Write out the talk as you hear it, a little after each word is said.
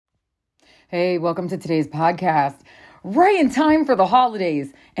Hey, welcome to today's podcast. Right in time for the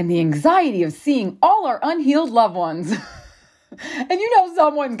holidays and the anxiety of seeing all our unhealed loved ones. And you know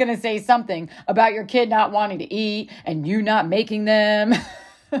someone's going to say something about your kid not wanting to eat and you not making them.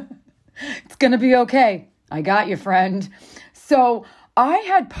 It's going to be okay. I got you, friend. So I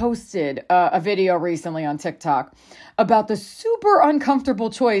had posted a video recently on TikTok about the super uncomfortable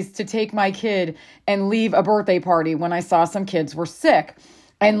choice to take my kid and leave a birthday party when I saw some kids were sick.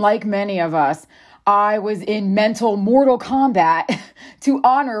 And like many of us, I was in mental mortal combat to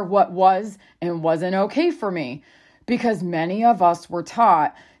honor what was and wasn't okay for me. Because many of us were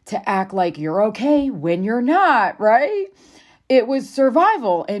taught to act like you're okay when you're not, right? It was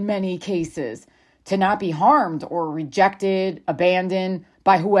survival in many cases, to not be harmed or rejected, abandoned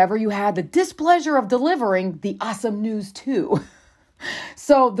by whoever you had the displeasure of delivering the awesome news to.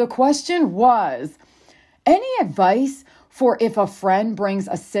 So the question was, any advice for if a friend brings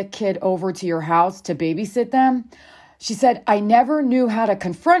a sick kid over to your house to babysit them? She said, I never knew how to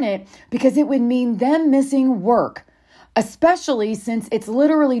confront it because it would mean them missing work, especially since it's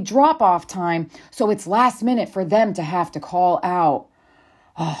literally drop-off time, so it's last minute for them to have to call out.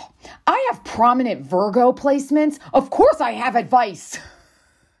 Oh, I have prominent Virgo placements. Of course I have advice.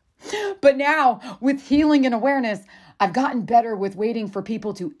 But now, with healing and awareness, I've gotten better with waiting for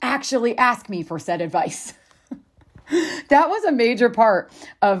people to actually ask me for said advice. That was a major part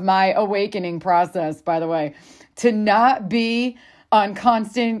of my awakening process, by the way, to not be on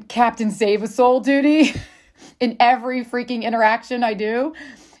constant Captain Save-A-Soul duty in every freaking interaction I do.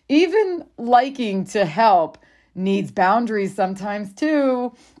 Even liking to help needs boundaries sometimes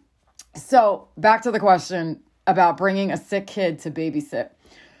too. So back to the question about bringing a sick kid to babysit.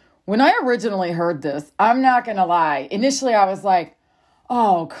 When I originally heard this, I'm not going to lie. Initially, I was like,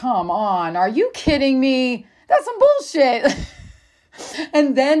 oh, come on. Are you kidding me? That's some bullshit.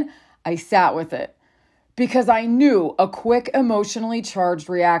 And then I sat with it because I knew a quick emotionally charged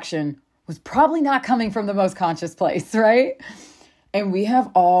reaction was probably not coming from the most conscious place, right? And we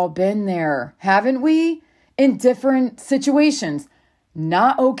have all been there, haven't we? In different situations,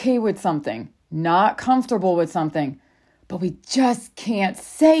 not okay with something, not comfortable with something, but we just can't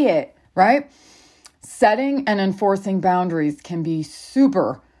say it, right? Setting and enforcing boundaries can be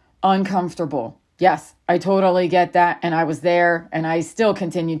super uncomfortable. Yes, I totally get that. And I was there and I still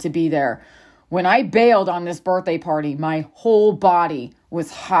continue to be there. When I bailed on this birthday party, my whole body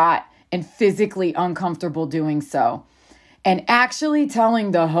was hot and physically uncomfortable doing so. And actually telling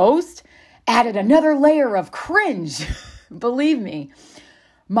the host added another layer of cringe. Believe me,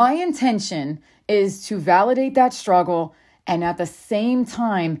 my intention is to validate that struggle and at the same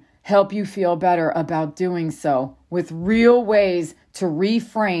time help you feel better about doing so with real ways to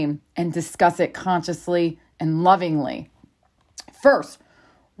reframe and discuss it consciously and lovingly. First,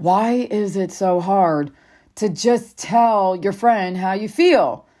 why is it so hard to just tell your friend how you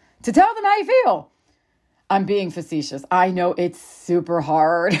feel? To tell them how you feel? I'm being facetious. I know it's super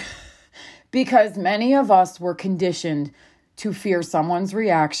hard because many of us were conditioned to fear someone's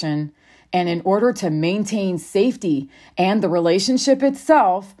reaction. And in order to maintain safety and the relationship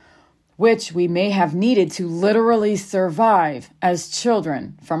itself, which we may have needed to literally survive as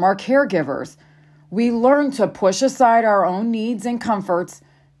children from our caregivers, we learn to push aside our own needs and comforts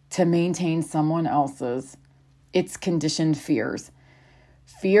to maintain someone else's. It's conditioned fears.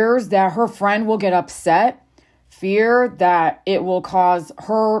 Fears that her friend will get upset, fear that it will cause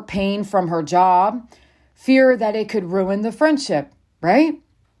her pain from her job, fear that it could ruin the friendship, right?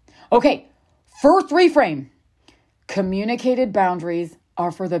 Okay, first reframe. Communicated boundaries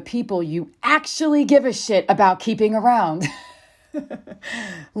are for the people you actually give a shit about keeping around.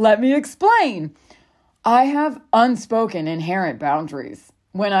 Let me explain. I have unspoken inherent boundaries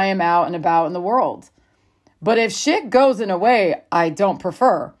when I am out and about in the world. But if shit goes in a way I don't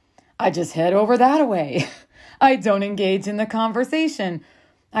prefer, I just head over that way. I don't engage in the conversation.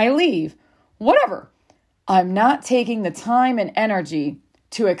 I leave. Whatever. I'm not taking the time and energy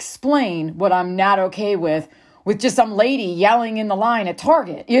to explain what I'm not okay with just some lady yelling in the line at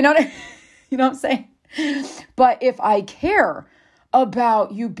Target. You know what I'm saying? But if I care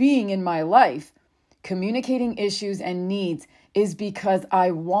about you being in my life, communicating issues and needs is because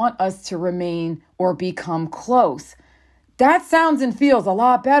I want us to remain or become close. That sounds and feels a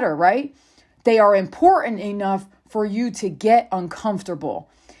lot better, right? They are important enough for you to get uncomfortable.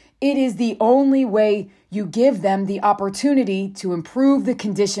 It is the only way you give them the opportunity to improve the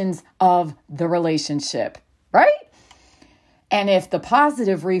conditions of the relationship, right? And if the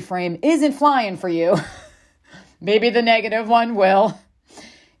positive reframe isn't flying for you, maybe the negative one will.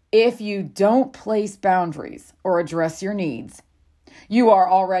 If you don't place boundaries or address your needs, you are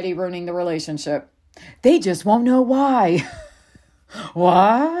already ruining the relationship. They just won't know why.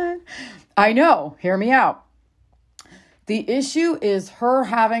 What? I know. Hear me out. The issue is her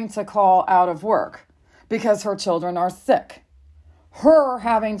having to call out of work because her children are sick. Her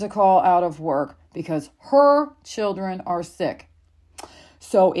having to call out of work because her children are sick.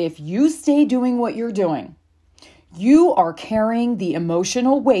 So if you stay doing what you're doing, you are carrying the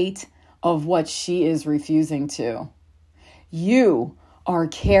emotional weight of what she is refusing to. You are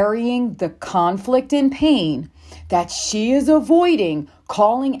carrying the conflict and pain that she is avoiding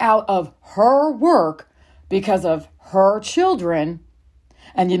calling out of her work because of her children.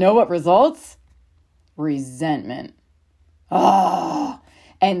 And you know what results? Resentment.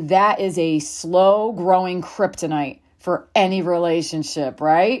 And that is a slow growing kryptonite for any relationship,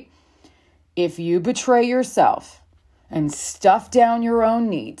 right? If you betray yourself and stuff down your own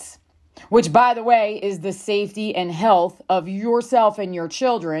needs, which, by the way, is the safety and health of yourself and your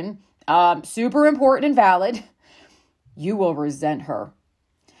children, super important and valid, you will resent her.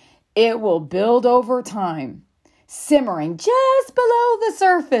 It will build over time, simmering just below the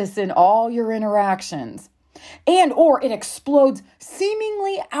surface in all your interactions. And or it explodes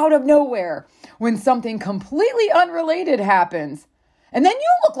seemingly out of nowhere when something completely unrelated happens. And then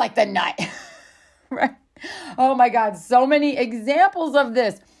you look like the nut. Right? Oh my God, so many examples of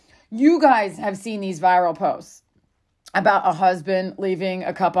this. You guys have seen these viral posts about a husband leaving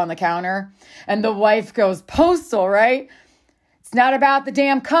a cup on the counter and the wife goes postal, right? It's not about the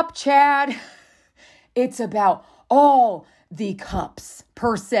damn cup, Chad. It's about all the cups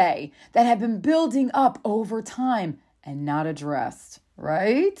per se that have been building up over time and not addressed,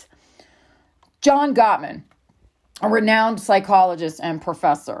 right? John Gottman, a renowned psychologist and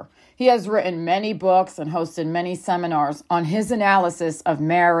professor. He has written many books and hosted many seminars on his analysis of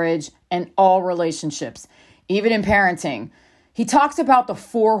marriage and all relationships, even in parenting. He talks about the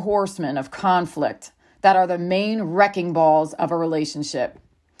 4 horsemen of conflict that are the main wrecking balls of a relationship: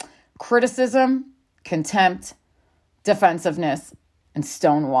 criticism, contempt, defensiveness, and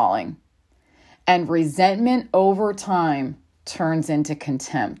stonewalling. And resentment over time turns into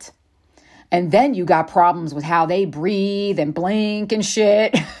contempt. And then you got problems with how they breathe and blink and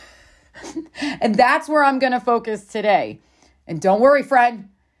shit. And that's where I'm going to focus today. And don't worry, friend.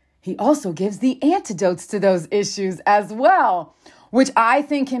 He also gives the antidotes to those issues as well, which I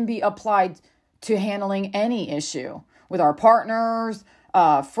think can be applied to handling any issue with our partners,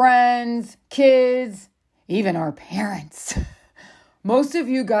 friends, kids, even our parents. Most of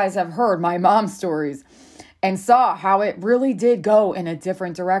you guys have heard my mom's stories and saw how it really did go in a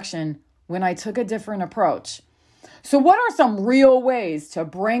different direction when I took a different approach. So what are some real ways to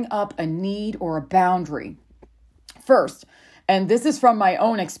bring up a need or a boundary? First, and this is from my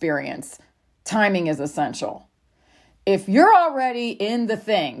own experience, timing is essential. If you're already in the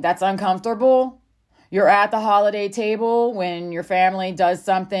thing that's uncomfortable, you're at the holiday table when your family does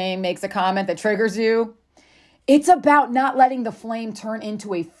something, makes a comment that triggers you, it's about not letting the flame turn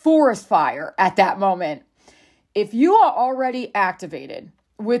into a forest fire at that moment. If you are already activated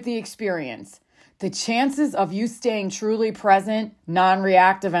with the experience, the chances of you staying truly present,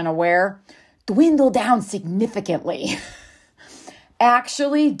 non-reactive, and aware dwindle down significantly.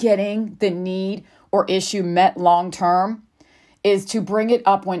 Actually getting the need or issue met long-term is to bring it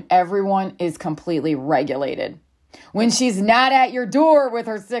up when everyone is completely regulated. When she's not at your door with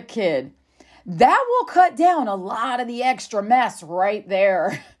her sick kid. That will cut down a lot of the extra mess right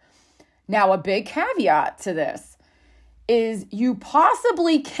there. Now, a big caveat to this is you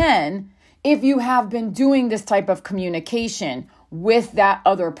possibly can, if you have been doing this type of communication with that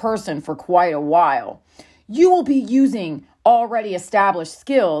other person for quite a while, you will be using already established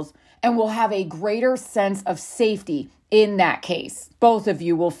skills and will have a greater sense of safety in that case. Both of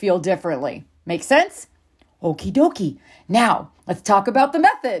you will feel differently. Make sense? Okie dokie. Now, let's talk about the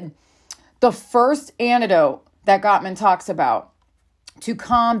method. The first antidote that Gottman talks about to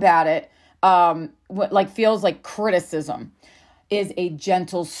combat it, feels like criticism, is a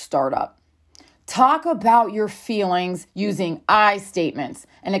gentle startup. Talk about your feelings using I statements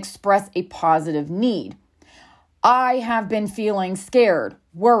and express a positive need. I have been feeling scared,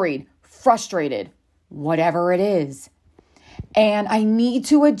 worried, frustrated, whatever it is. And I need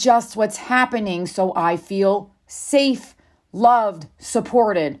to adjust what's happening so I feel safe, loved,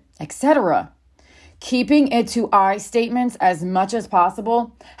 supported, etc. Keeping it to I statements as much as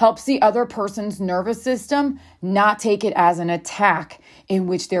possible helps the other person's nervous system not take it as an attack in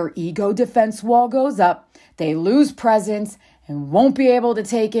which their ego defense wall goes up, they lose presence, and won't be able to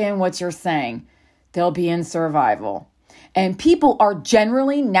take in what you're saying. They'll be in survival. And people are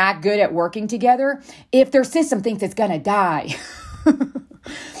generally not good at working together if their system thinks it's going to die.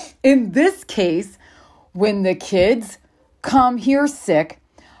 In this case, when the kids come here sick,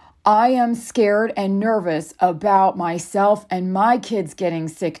 I am scared and nervous about myself and my kids getting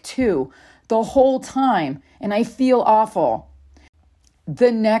sick too the whole time, and I feel awful.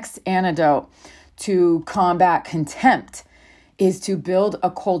 The next antidote to combat contempt is to build a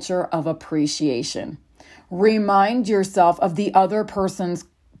culture of appreciation. Remind yourself of the other person's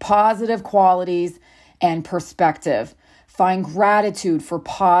positive qualities and perspective. Find gratitude for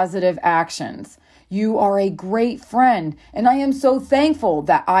positive actions. You are a great friend, and I am so thankful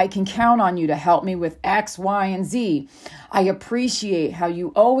that I can count on you to help me with X, Y, and Z. I appreciate how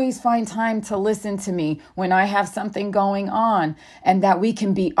you always find time to listen to me when I have something going on, and that we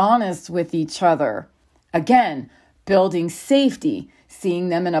can be honest with each other. Again, building safety, seeing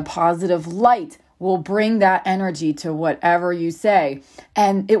them in a positive light will bring that energy to whatever you say,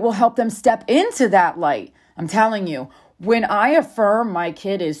 and it will help them step into that light. I'm telling you, when I affirm my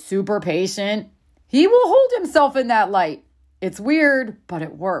kid is super patient, he will hold himself in that light. It's weird, but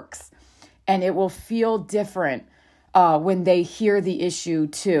it works. And it will feel different when they hear the issue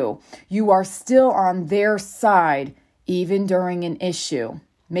too. You are still on their side, even during an issue.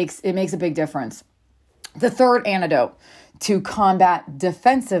 It makes a big difference. The third antidote to combat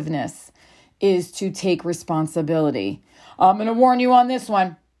defensiveness is to take responsibility. I'm going to warn you on this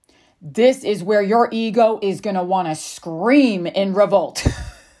one. This is where your ego is going to want to scream in revolt.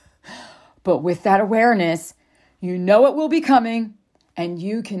 But with that awareness, you know it will be coming, and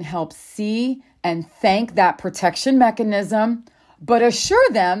you can help see and thank that protection mechanism, but assure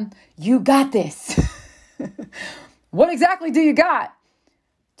them you got this. What exactly do you got?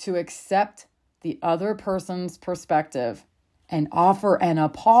 To accept the other person's perspective and offer an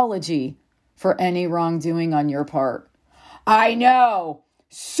apology for any wrongdoing on your part. I know,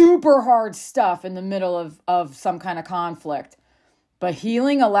 super hard stuff in the middle of some kind of conflict. But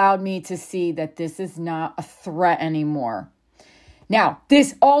healing allowed me to see that this is not a threat anymore. Now,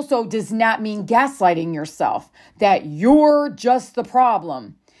 this also does not mean gaslighting yourself, that you're just the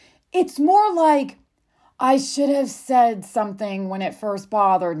problem. It's more like, I should have said something when it first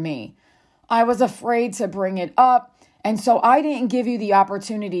bothered me. I was afraid to bring it up, and so I didn't give you the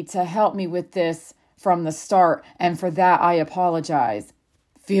opportunity to help me with this from the start, and for that I apologize.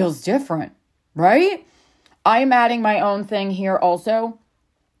 Feels different, right? I'm adding my own thing here also.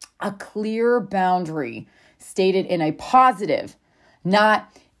 A clear boundary stated in a positive,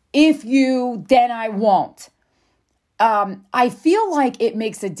 not if you, then I won't. I feel like it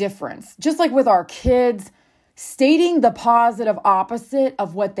makes a difference. Just like with our kids, stating the positive opposite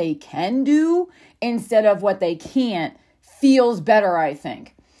of what they can do instead of what they can't feels better, I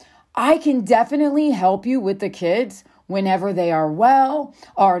think. I can definitely help you with the kids whenever they are well,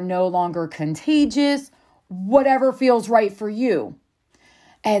 are no longer contagious, whatever feels right for you.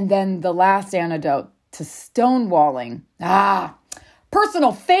 And then the last antidote to stonewalling.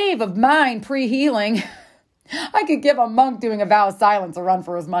 Personal fave of mine pre-healing. I could give a monk doing a vow of silence a run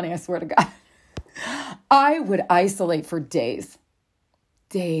for his money, I swear to God. I would isolate for days.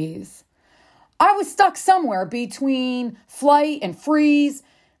 I was stuck somewhere between flight and freeze.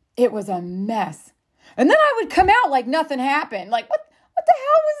 It was a mess. And then I would come out like nothing happened. Like, what the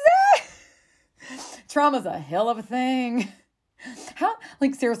hell was that? Trauma's a hell of a thing.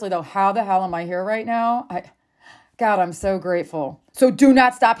 Seriously though, how the hell am I here right now? God, I'm so grateful. So do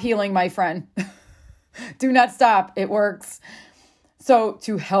not stop healing, my friend. Do not stop. It works. So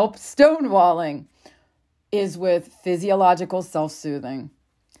to help stonewalling is with physiological self-soothing.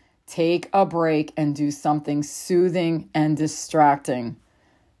 Take a break and do something soothing and distracting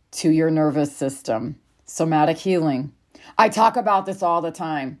to your nervous system. Somatic healing. I talk about this all the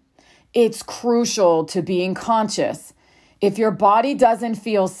time. It's crucial to being conscious. If your body doesn't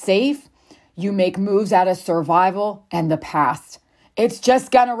feel safe, you make moves out of survival and the past. It's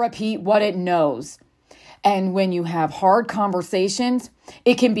just going to repeat what it knows. And when you have hard conversations,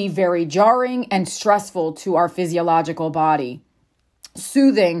 it can be very jarring and stressful to our physiological body.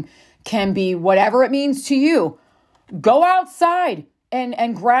 Soothing can be whatever it means to you. Go outside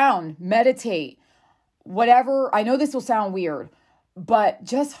and ground, meditate, whatever. I know this will sound weird, but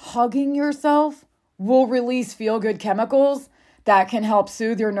just hugging yourself will release feel-good chemicals that can help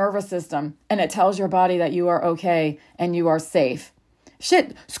soothe your nervous system. And it tells your body that you are okay and you are safe.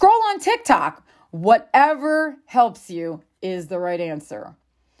 Scroll on TikTok. Whatever helps you is the right answer.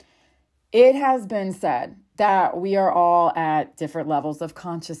 It has been said that we are all at different levels of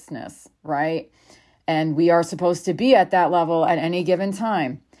consciousness, right? And we are supposed to be at that level at any given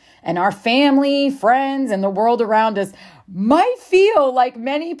time. And our family, friends, and the world around us might feel like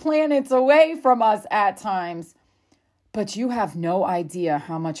many planets away from us at times. But you have no idea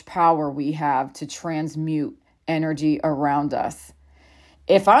how much power we have to transmute energy around us.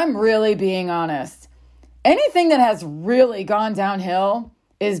 If I'm really being honest, anything that has really gone downhill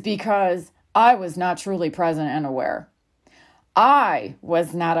is because I was not truly present and aware. I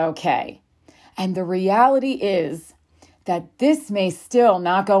was not okay. And the reality is that this may still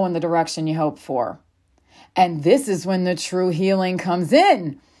not go in the direction you hope for. And this is when the true healing comes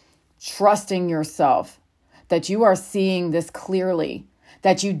in. Trusting yourself, that you are seeing this clearly,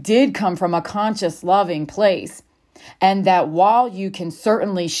 that you did come from a conscious, loving place, and that while you can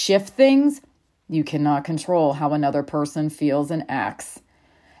certainly shift things, you cannot control how another person feels and acts.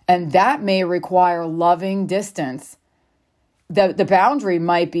 And that may require loving distance. The boundary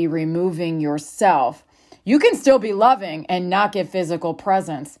might be removing yourself. You can still be loving and not get physical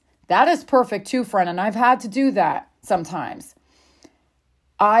presence. That is perfect too, friend, and I've had to do that sometimes.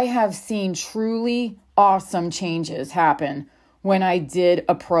 I have seen truly awesome changes happen when I did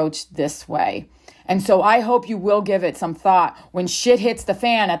approach this way. And so I hope you will give it some thought when shit hits the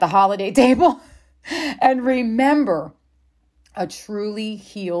fan at the holiday table. And remember, a truly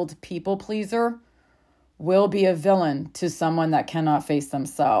healed people pleaser will be a villain to someone that cannot face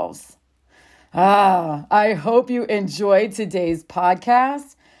themselves. I hope you enjoyed today's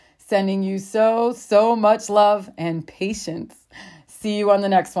podcast. Sending you so much love and patience. See you on the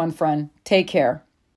next one, friend. Take care.